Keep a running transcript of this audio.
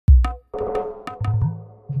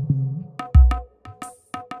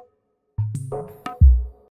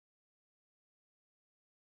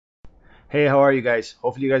Hey, how are you guys?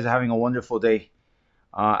 Hopefully you guys are having a wonderful day.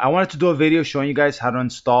 I wanted to do a video showing you guys how to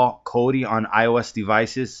install Kodi on iOS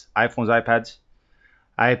devices, iPhones, iPads.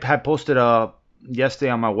 I had posted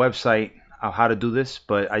yesterday on my website how to do this,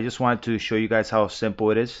 but I just wanted to show you guys how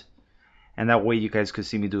simple it is, and that way you guys could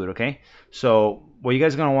see me do it, okay? So what you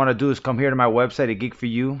guys are going to want to do is come here to my website at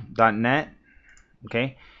geekforyou.net,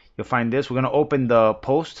 okay? You'll find this. We're going to open the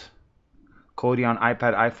post, Kodi on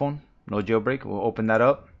iPad, iPhone, no jailbreak. We'll open that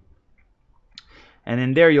up. And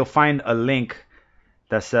in there you'll find a link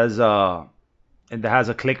that says that has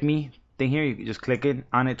a click me thing here. You can just click it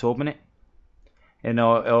on it to open it, and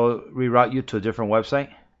it'll reroute you to a different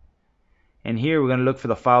website. And here we're gonna look for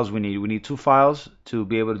the files we need. We need two files to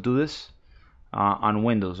be able to do this on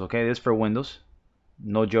Windows. Okay, this is for Windows,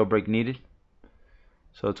 no jailbreak needed.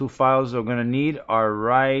 So two files we're gonna need are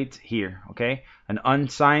right here. Okay, an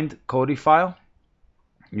unsigned Kodi file,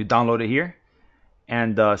 you download it here,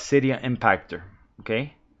 and Cydia impactor.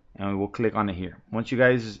 Okay, and we'll click on it here. Once you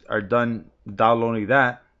guys are done downloading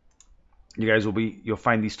that, you'll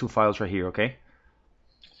find these two files right here. Okay,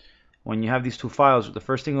 when you have these two files, the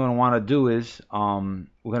first thing we're going to want to do is we're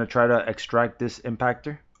going to try to extract this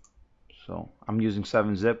impactor. So I'm using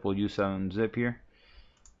 7-zip. We'll use 7-zip here.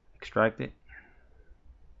 Extract it.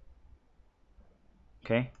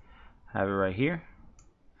 Okay, have it right here.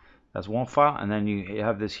 That's one file, and then you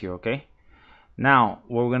have this here. Okay, now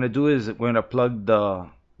what we're going to do is we're going to plug the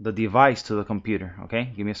device to the computer. Okay,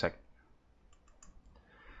 give me a second.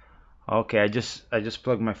 Okay, I just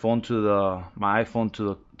plugged my phone to my iPhone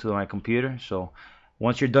to my computer. So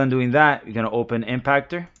once you're done doing that, you're gonna open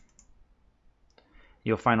Impactor.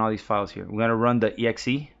 You'll find all these files here. We're gonna run the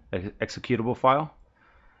exe executable file.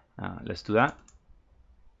 Let's do that,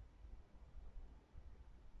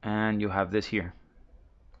 and you'll have this here.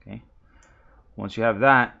 Okay, once you have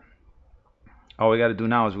that, all we got to do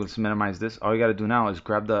now is we'll just minimize this. All we got to do now is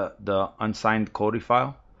grab the unsigned Kodi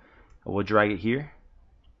file. We'll drag it here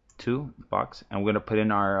to the box, and we're gonna put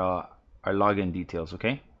in our login details.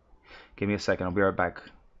 Okay, give me a second, I'll be right back.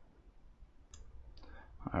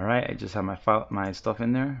 Alright, I just have my stuff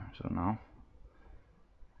in there. So now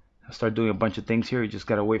I'll start doing a bunch of things here. You just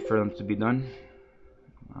gotta wait for them to be done.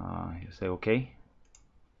 You say okay,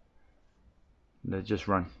 let's just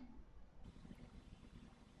run.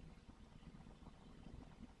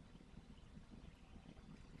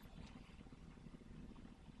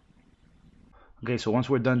 Okay, so once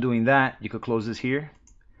we're done doing that, you could close this here,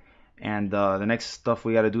 and the next stuff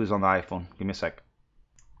we got to do is on the iPhone. Give me a sec.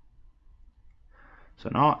 So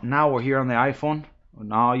now we're here on the iPhone.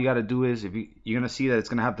 Now all you got to do is, if you're gonna see that it's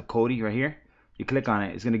gonna have the Kodi right here. You click on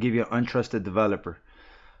it, it's gonna give you an untrusted developer.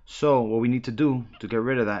 So what we need to do to get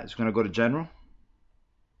rid of that is we're gonna go to General,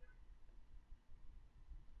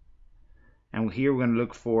 and here we're gonna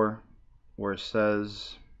look for where it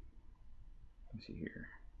says, let me see here.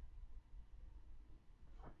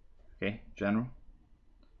 Okay, General.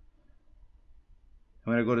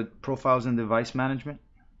 I'm going to go to Profiles and Device Management,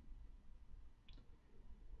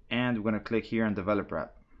 and we're going to click here on Developer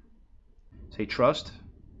App. Say Trust.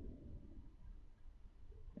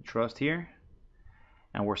 Trust here,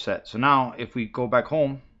 and we're set. So now if we go back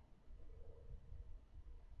home,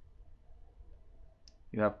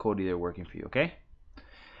 you have Kodi there working for you. Okay.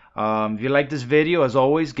 If you like this video, as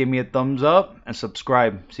always, give me a thumbs up and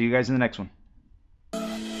subscribe. See you guys in the next one.